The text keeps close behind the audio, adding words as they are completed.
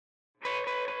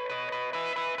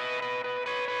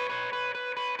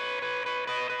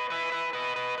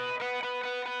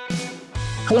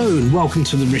Hello and welcome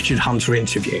to the Richard Hunter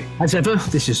interview. As ever,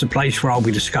 this is the place where I'll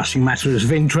be discussing matters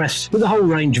of interest with a whole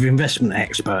range of investment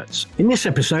experts. In this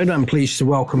episode, I'm pleased to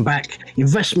welcome back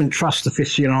investment trust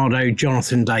aficionado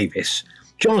Jonathan Davis.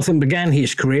 Jonathan began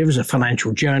his career as a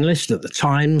financial journalist at The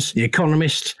Times, The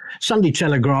Economist, Sunday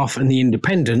Telegraph and The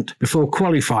Independent before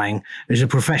qualifying as a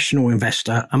professional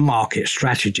investor and market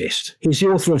strategist. He's the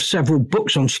author of several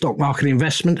books on stock market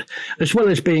investment, as well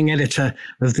as being editor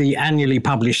of the annually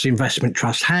published Investment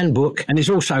Trust Handbook, and is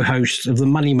also host of the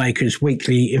Moneymakers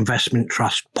Weekly Investment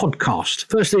Trust podcast.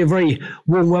 Firstly, a very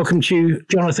warm welcome to you,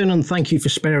 Jonathan, and thank you for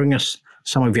sparing us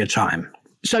some of your time.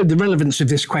 So the relevance of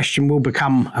this question will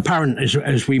become apparent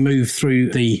as we move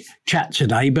through the chat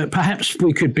today, but perhaps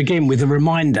we could begin with a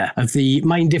reminder of the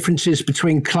main differences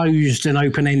between closed and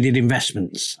open-ended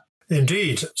investments.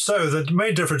 Indeed. So the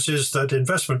main difference is that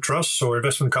investment trusts, or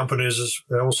investment companies as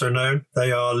they're also known,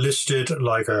 they are listed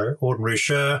like an ordinary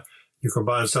share. You can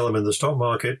buy and sell them in the stock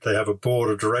market. They have a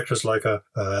board of directors like an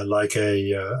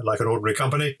ordinary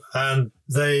company, and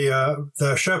their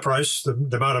share price,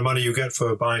 the amount of money you get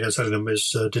for buying and selling them,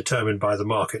 is determined by the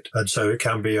market, and so it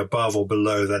can be above or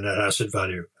below their net asset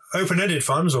value. Open-ended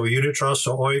funds, or unit trusts,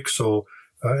 or OEICs, or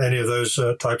any of those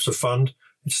types of fund,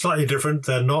 it's slightly different.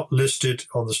 They're not listed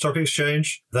on the stock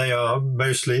exchange. They are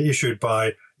mostly issued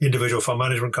by individual fund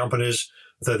management companies,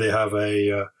 though they have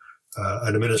an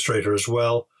administrator as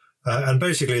well. And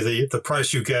basically, the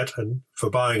price you get for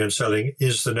buying and selling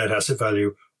is the net asset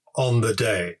value on the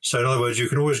day. So in other words, you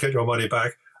can always get your money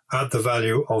back at the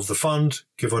value of the fund,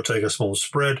 give or take a small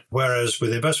spread. Whereas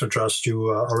with investment trust, you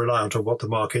are reliant on what the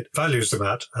market values them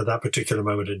at that particular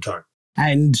moment in time.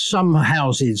 And some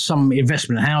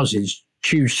investment houses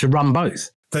choose to run both.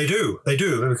 They do,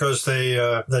 because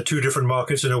they're two different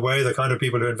markets in a way. The kind of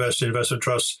people who invest in investment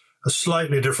trusts are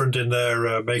slightly different in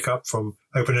their makeup from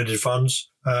open-ended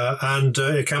funds. And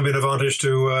it can be an advantage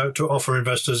to offer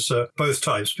investors both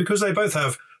types, because they both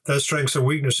have their strengths and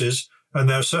weaknesses. And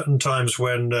there are certain times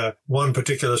when one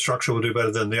particular structure will do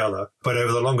better than the other. But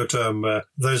over the longer term,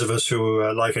 those of us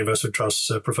who like investment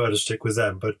trusts prefer to stick with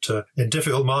them. But in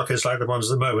difficult markets like the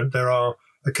ones at the moment, there are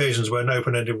occasions when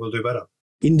open-ended will do better.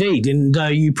 Indeed, and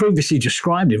you previously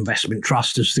described investment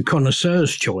trust as the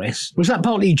connoisseur's choice. Was that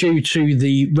partly due to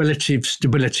the relative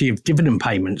stability of dividend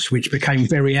payments, which became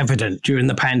very evident during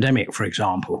the pandemic, for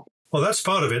example? Well, that's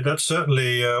part of it. That's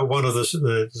certainly one of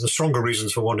the stronger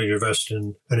reasons for wanting to invest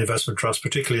in an investment trust,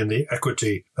 particularly in the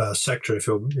equity sector, if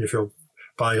you're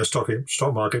buying a stock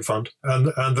market fund.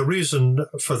 And the reason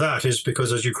for that is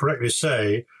because, as you correctly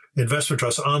say, investment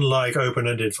trusts, unlike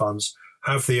open-ended funds,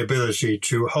 have the ability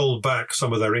to hold back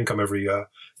some of their income every year.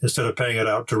 Instead of paying it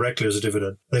out directly as a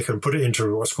dividend, they can put it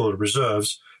into what's called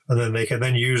reserves, and then they can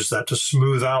then use that to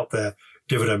smooth out their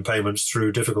dividend payments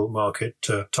through difficult market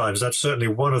times. That's certainly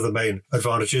one of the main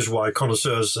advantages why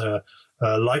connoisseurs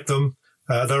like them.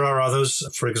 There are others.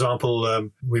 For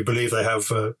example, we believe they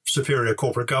have superior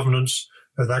corporate governance,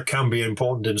 and that can be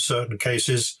important in certain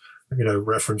cases.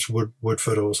 Reference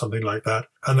Woodford or something like that.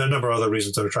 And there are a number of other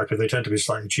reasons they're attractive. They tend to be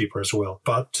slightly cheaper as well.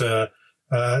 But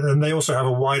and they also have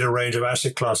a wider range of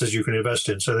asset classes you can invest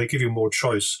in. So they give you more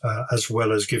choice as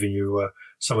well as giving you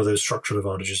some of those structural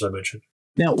advantages I mentioned.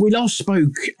 Now, we last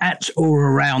spoke at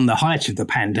or around the height of the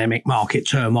pandemic market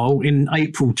turmoil in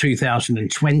April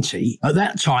 2020. At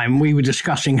that time, we were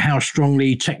discussing how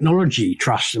strongly technology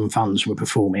trusts and funds were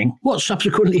performing. What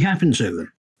subsequently happened to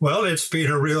them? Well, it's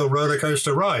been a real roller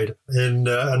coaster ride in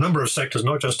a number of sectors,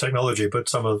 not just technology, but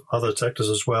some of other sectors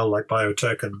as well, like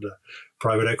biotech and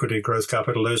private equity, growth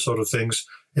capital, those sort of things.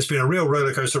 It's been a real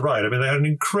roller coaster ride. I mean, they had an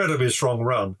incredibly strong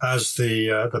run as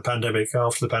after the pandemic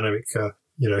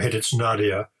hit its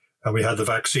nadir, and we had the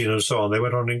vaccine and so on. They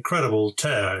went on an incredible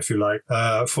tear, if you like,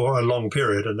 for a long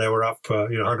period, and they were up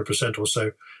 100% or so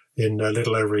in a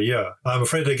little over a year. I'm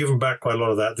afraid they've given back quite a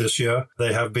lot of that this year.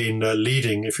 They have been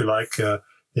leading, if you like,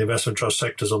 the investment trust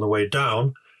sectors on the way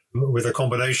down, with a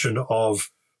combination of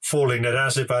falling net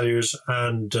asset values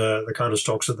and the kind of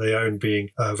stocks that they own being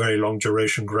very long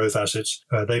duration growth assets.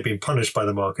 They've been punished by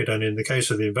the market. And in the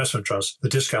case of the investment trust, the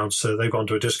discounts, they've gone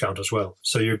to a discount as well.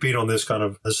 So you've been on this kind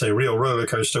of, let's say, real roller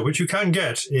coaster, which you can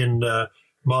get in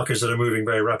markets that are moving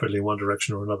very rapidly in one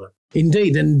direction or another.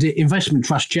 Indeed, and investment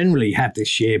trusts generally have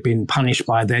this year been punished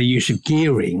by their use of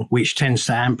gearing, which tends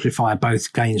to amplify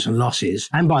both gains and losses,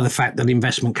 and by the fact that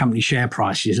investment company share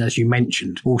prices, as you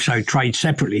mentioned, also trade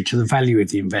separately to the value of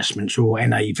the investments, or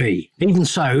NAV. Even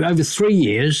so, over 3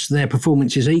 years, their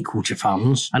performance is equal to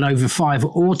funds, and over 5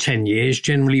 or 10 years,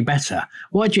 generally better.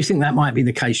 Why do you think that might be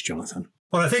the case, Jonathan?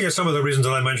 Well, I think it's some of the reasons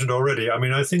that I mentioned already. I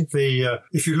mean, I think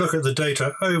if you look at the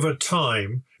data over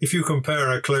time, if you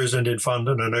compare a closed-ended fund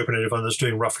and an open-ended fund that's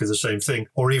doing roughly the same thing,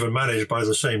 or even managed by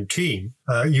the same team,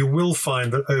 you will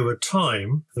find that over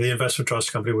time, the investment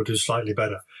trust company will do slightly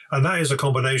better. And that is a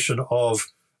combination of,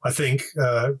 I think,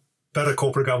 better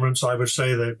corporate governance. I would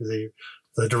say the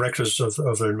directors of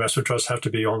the investment trust have to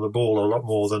be on the ball a lot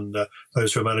more than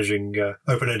those who are managing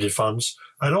open-ended funds.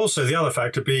 And also the other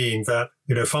factor being that,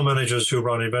 fund managers who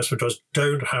run investment trusts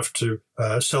don't have to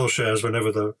sell shares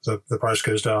whenever the price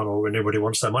goes down or when anybody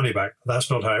wants their money back. That's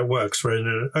not how it works. Where in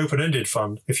an open-ended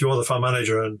fund, if you're the fund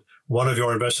manager and one of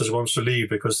your investors wants to leave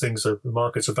because the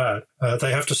markets are bad,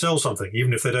 they have to sell something,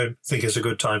 even if they don't think it's a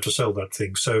good time to sell that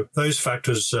thing. So those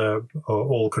factors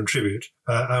all contribute.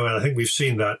 And I think we've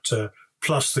seen that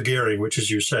plus the gearing, which, as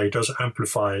you say, does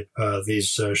amplify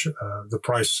the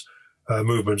price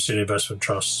movements in investment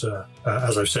trusts.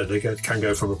 As I've said, they can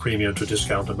go from a premium to a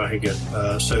discount and back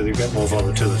again. So you get more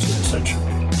volatility, essentially.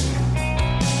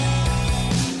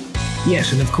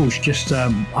 Yes, and of course, just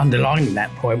underlining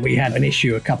that point, we had an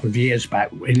issue a couple of years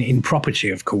back in property,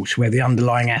 of course, where the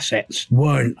underlying assets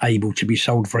weren't able to be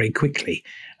sold very quickly.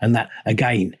 And that,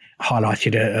 again,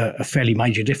 highlighted a fairly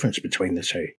major difference between the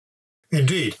two.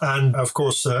 Indeed. And of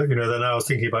course, they're now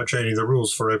thinking about changing the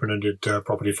rules for open-ended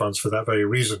property funds for that very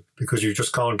reason, because you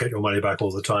just can't get your money back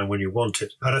all the time when you want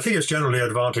it. And I think it's generally an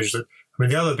advantage that,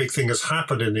 the other big thing that's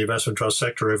happened in the investment trust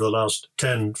sector over the last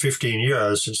 10, 15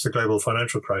 years since the global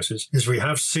financial crisis is we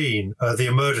have seen the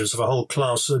emergence of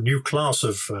a new class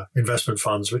of investment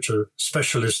funds, which are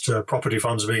specialist property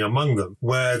funds being among them,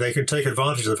 where they can take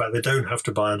advantage of the fact they don't have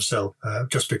to buy and sell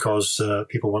just because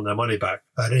people want their money back.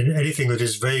 And in anything that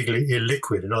is vaguely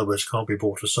illiquid, in other words, can't be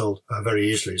bought or sold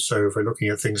very easily. So if we're looking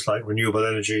at things like renewable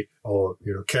energy or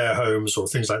care homes or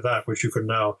things like that, which you can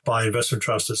now buy investment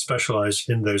trusts that specialize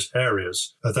in those areas,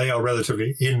 they are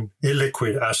relatively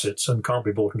illiquid assets and can't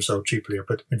be bought and sold cheaply.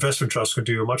 But investment trusts can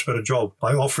do a much better job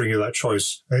by offering you that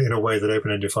choice in a way that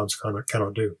open-ended funds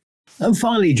cannot do. And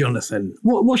finally, Jonathan,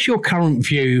 what's your current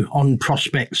view on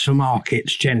prospects for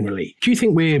markets generally? Do you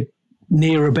think we're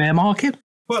near a bear market?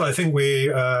 Well, I think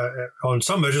on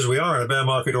some measures, we are in a bear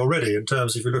market already. In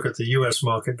terms, if you look at the US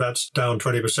market, that's down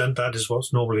 20%. That is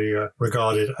what's normally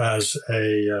regarded as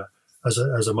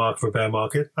a mark for a bear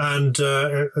market. And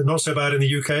not so bad in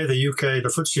the UK.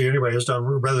 The FTSE anyway, has done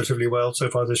relatively well so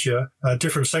far this year.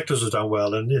 Different sectors have done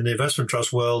well. And in the investment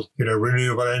trust world,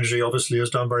 renewable energy obviously has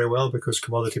done very well because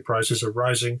commodity prices are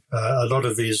rising. A lot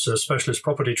of these specialist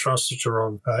property trusts, which are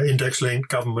on index-linked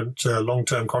government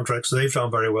long-term contracts, they've done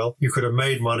very well. You could have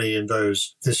made money in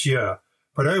those this year.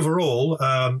 But overall,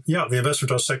 the investment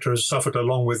trust sector has suffered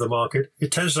along with the market.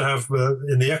 It tends to have,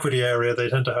 in the equity area, they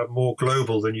tend to have more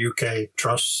global than UK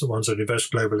trusts, the ones that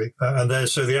invest globally.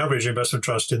 So the average investment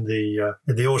trust in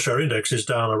the all-share index is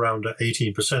down around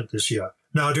 18% this year.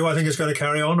 Now, do I think it's going to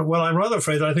carry on? Well, I'm rather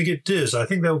afraid that I think it is. I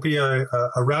think there'll be a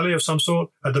rally of some sort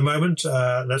at the moment.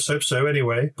 Let's hope so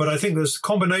anyway. But I think there's a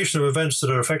combination of events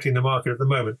that are affecting the market at the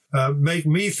moment make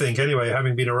me think, anyway,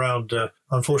 having been around,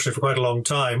 unfortunately, for quite a long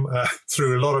time,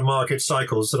 through a lot of market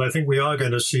cycles, that I think we are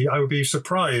going to see. I would be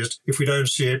surprised if we don't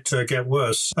see it get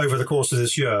worse over the course of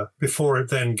this year before it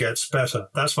then gets better.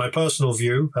 That's my personal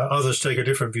view. Others take a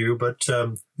different view, but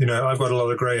I've got a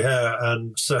lot of grey hair,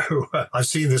 and so I've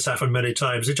seen this happen many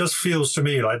times. It just feels to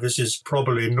me like this is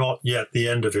probably not yet the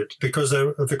end of it because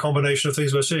of the combination of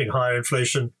things we're seeing: higher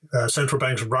inflation, central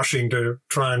banks rushing to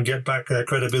try and get back their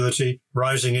credibility,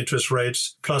 rising interest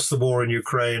rates, plus the war in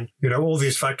Ukraine. All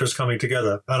these factors coming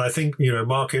together, and I think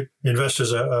market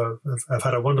investors have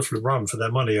had a wonderful run for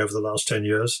their money over the last 10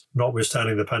 years,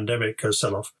 notwithstanding the pandemic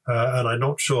sell-off. And I'm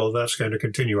not sure that's going to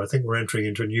continue. I think we're entering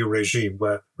into a new regime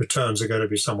where returns are going to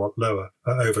be somewhat lower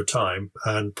over time,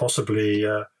 and possibly,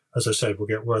 as I said, will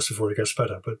get worse before it gets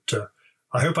better. But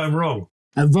I hope I'm wrong.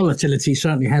 And volatility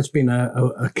certainly has been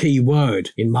a key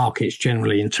word in markets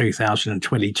generally in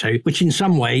 2022, which in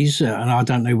some ways, and I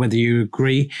don't know whether you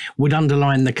agree, would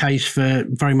underline the case for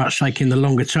very much taking the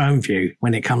longer term view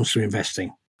when it comes to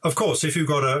investing. Of course, if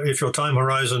your time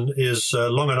horizon is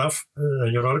long enough,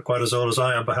 and you're not quite as old as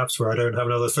I am, perhaps, where I don't have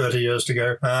another 30 years to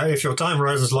go, if your time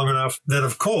horizon is long enough, then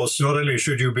of course, not only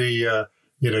should you be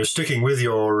sticking with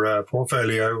your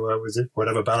portfolio with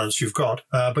whatever balance you've got,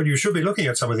 but you should be looking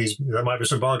at some of these. There might be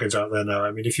some bargains out there now. I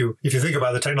mean, if you think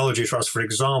about the technology trust, for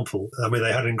example,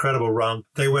 they had an incredible run.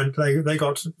 They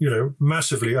got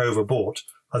massively overbought,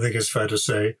 I think it's fair to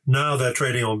say. Now they're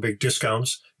trading on big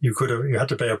discounts. You had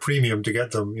to pay a premium to get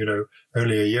them,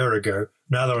 only a year ago.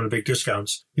 Now they're on big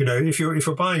discounts. If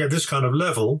you're buying at this kind of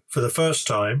level for the first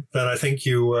time, then I think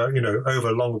you over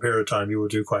a long period of time you will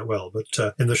do quite well.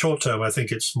 But in the short term, I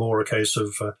think it's more a case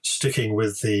of sticking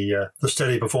with the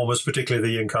steady performance, particularly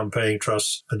the income-paying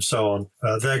trusts and so on.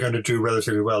 They're going to do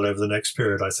relatively well over the next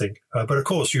period, I think. But of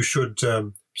course, you should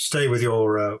stay with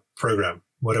your program,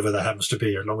 whatever that happens to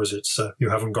be, as long as it's you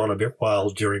haven't gone a bit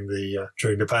wild during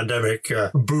the pandemic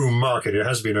boom market. It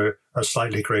has been a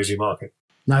slightly crazy market.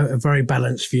 No, a very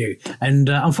balanced view. And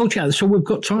unfortunately, that's all we've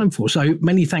got time for. So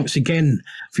many thanks again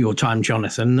for your time,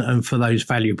 Jonathan, and for those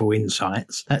valuable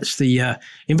insights. That's the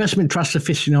investment trust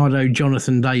aficionado,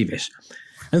 Jonathan Davis.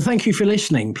 And thank you for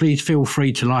listening. Please feel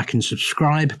free to like and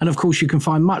subscribe. And of course, you can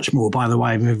find much more by the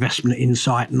way of investment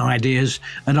insight and ideas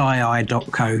at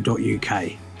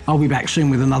ii.co.uk. I'll be back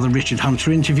soon with another Richard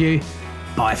Hunter interview.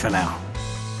 Bye for now.